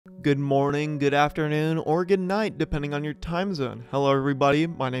Good morning, good afternoon, or good night, depending on your time zone. Hello everybody,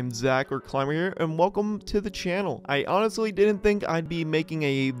 my name's Zach, or Climber here, and welcome to the channel. I honestly didn't think I'd be making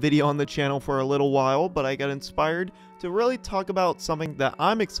a video on the channel for a little while, but I got inspired to really talk about something that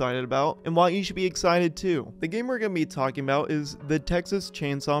I'm excited about, and why you should be excited too. The game we're going to be talking about is the Texas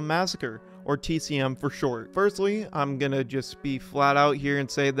Chainsaw Massacre, or TCM for short. Firstly, I'm gonna just be flat out here and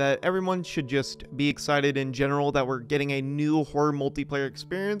say that everyone should just be excited in general that we're getting a new horror multiplayer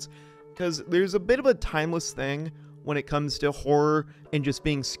experience, because there's a bit of a timeless thing when it comes to horror and just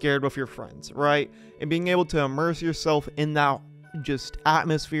being scared with your friends, right? And being able to immerse yourself in that just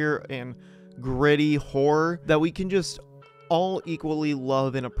atmosphere and gritty horror that we can just all equally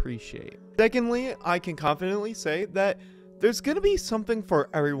love and appreciate. Secondly, I can confidently say that there's gonna be something for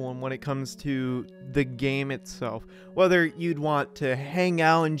everyone when it comes to the game itself. Whether you'd want to hang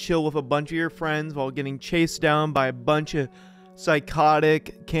out and chill with a bunch of your friends while getting chased down by a bunch of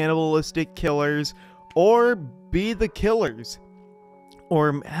psychotic, cannibalistic killers, or be the killers.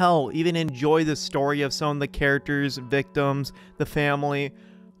 Or hell, even enjoy the story of some of the characters, victims, the family.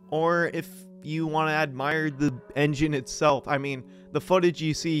 Or if you want to admire the engine itself. I mean, the footage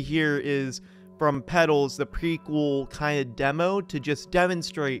you see here is from Pedals, the prequel kind of demo, to just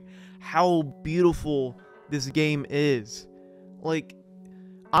demonstrate how beautiful this game is. Like,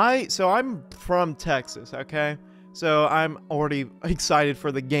 I'm from Texas, okay? So I'm already excited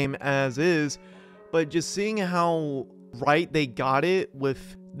for the game as is, but just seeing how right they got it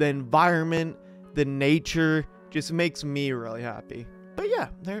with the environment, the nature, just makes me really happy. But yeah,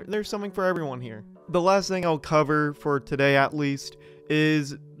 there's something for everyone here. The last thing I'll cover for today, at least,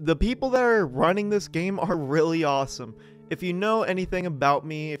 is the people that are running this game are really awesome. If you know anything about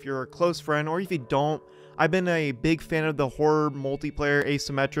me, if you're a close friend, or if you don't, I've been a big fan of the horror multiplayer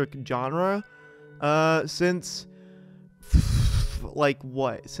asymmetric genre since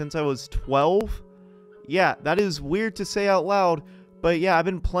since I was 12? Yeah, that is weird to say out loud, but yeah, I've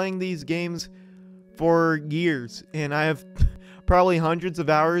been playing these games for years, and I have probably hundreds of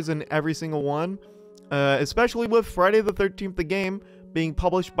hours in every single one, especially with Friday the 13th, the game, being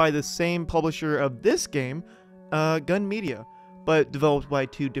published by the same publisher of this game, Gun Media, but developed by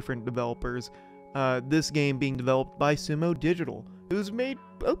two different developers. This game being developed by Sumo Digital, who's made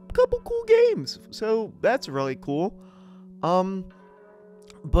a couple cool games, so that's really cool.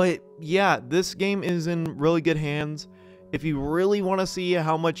 But yeah, this game is in really good hands. If you really want to see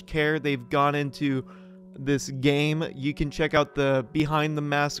how much care they've gone into this game, you can check out the Behind the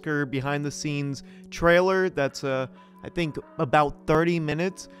Massacre, behind the scenes trailer. That's I think about 30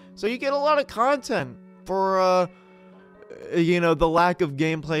 minutes. So you get a lot of content for, the lack of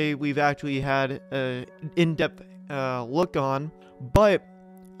gameplay we've actually had an in-depth look on. But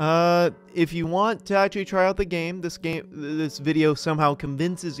if you want to actually try out the game, this video somehow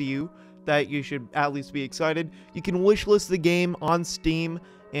convinces you that you should at least be excited, you can wishlist the game on Steam.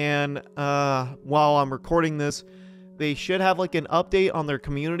 And while I'm recording this, they should have like an update on their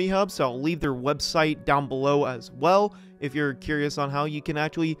community hub, so I'll leave their website down below as well if you're curious on how you can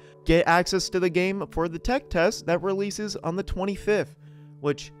actually get access to the game for the tech test that releases on the 25th.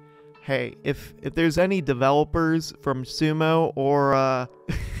 Which, hey, if there's any developers from Sumo or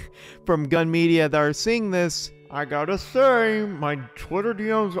from Gun Media that are seeing this, I gotta say, my Twitter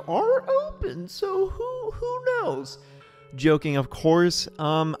DMs are open, so who knows? Joking, of course.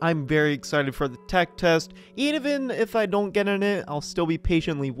 I'm very excited for the tech test. Even if I don't get in it, I'll still be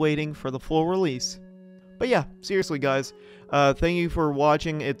patiently waiting for the full release. But yeah, seriously guys, thank you for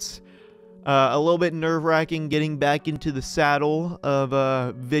watching. It's a little bit nerve-wracking getting back into the saddle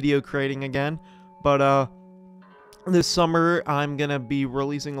of video creating again. But this summer, I'm gonna be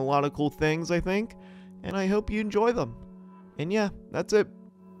releasing a lot of cool things, I think. And I hope you enjoy them. And yeah, that's it.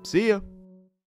 See ya.